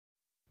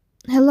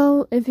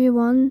Hello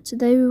everyone,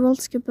 today we will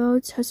talk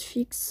about how to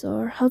fix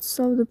or how to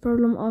solve the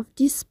problem of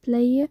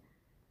display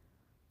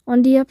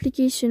on the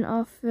application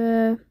of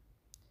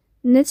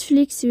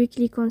Netflix. We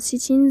click on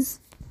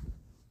settings.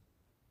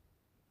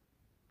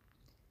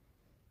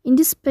 In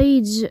this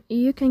page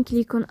you can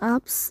click on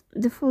apps,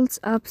 default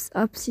apps,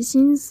 app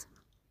settings.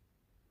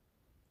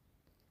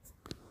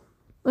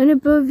 On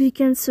above you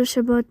can search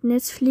about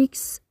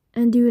Netflix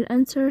and you will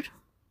enter.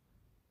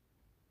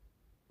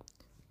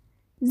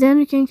 Then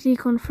you can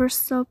click on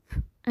first stop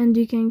and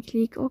you can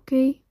click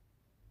OK.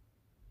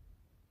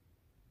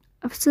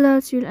 After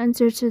that you'll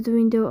enter to the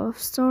window of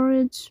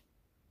storage.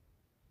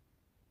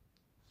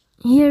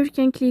 Here you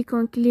can click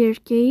on clear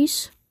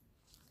cache.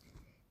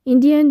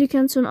 In the end you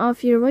can turn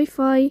off your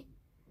Wi-Fi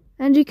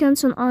and you can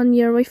turn on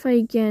your Wi-Fi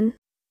again.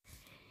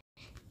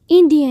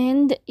 In the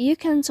end you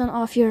can turn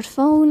off your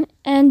phone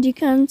and you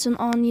can turn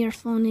on your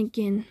phone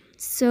again.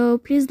 So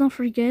please don't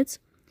forget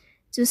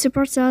to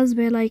support us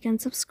by like and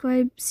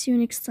subscribe. See you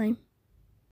next time.